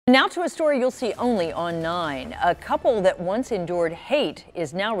Now to a story you'll see only on 9. A couple that once endured hate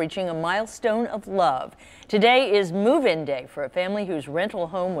is now reaching a milestone of love. Today is move-in day for a family whose rental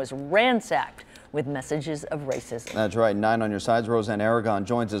home was ransacked with messages of racism. That's right. 9 on your sides. Roseanne Aragon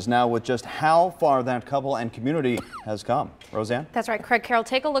joins us now with just how far that couple and community has come. Roseanne? That's right, Craig. Carol,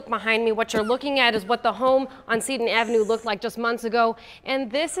 take a look behind me. What you're looking at is what the home on Seton Avenue looked like just months ago, and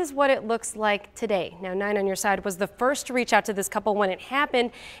this is what it looks like today. Now, 9 on your side was the first to reach out to this couple when it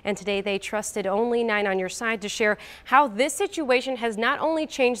happened, and today they trusted only 9 on your side to share how this situation has not only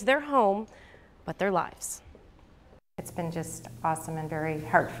changed their home, but their lives. It's been just awesome and very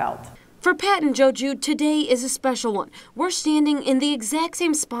heartfelt. For Pat and Joe Jude, today is a special one. We're standing in the exact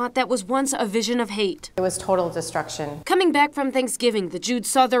same spot that was once a vision of hate. It was total destruction. Coming back from Thanksgiving, the Judes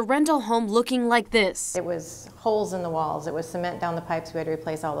saw their rental home looking like this. It was holes in the walls. It was cement down the pipes. We had to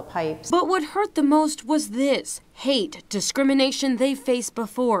replace all the pipes. But what hurt the most was this. Hate, discrimination they faced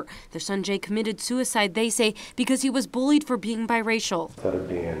before. Their son Jay committed suicide, they say, because he was bullied for being biracial. Instead of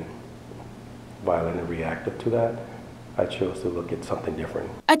being violent and reactive to that, I chose to look at something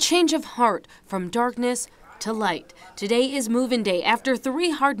different. A change of heart from darkness to light. Today is move-in day after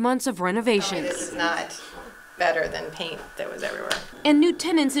 3 hard months of renovations. This is not better than paint that was everywhere. And new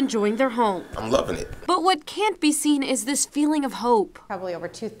tenants enjoying their home. I'm loving it. But what can't be seen is this feeling of hope. Probably over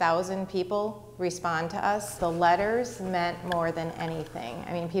 2,000 people respond to us. The letters meant more than anything.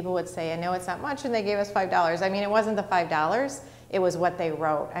 I mean, people would say, I know it's not much, and they gave us $5. I mean, it wasn't the $5. It was what they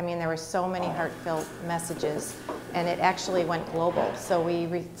wrote. I mean, there were so many heartfelt messages, and it actually went global. So we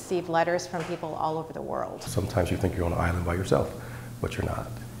received letters from people all over the world. Sometimes you think you're on an island by yourself, but you're not.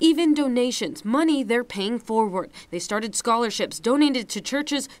 Even donations, money they're paying forward. They started scholarships, donated to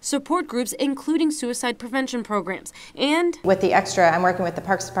churches, support groups, including suicide prevention programs. And with the extra, I'm working with the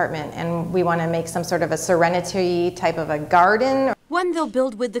Parks Department, and we want to make some sort of a serenity type of a garden. One they'll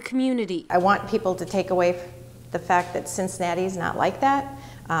build with the community. I want people to take away the fact that Cincinnati's not like that,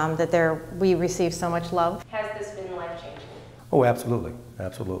 we receive so much love. Has this been life-changing? Oh, absolutely,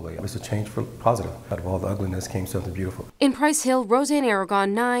 absolutely. It was a change for positive. Out of all the ugliness came something beautiful. In Price Hill, Roseanne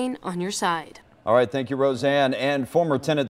Aragon, 9 on your side. All right, thank you, Roseanne. And former tenant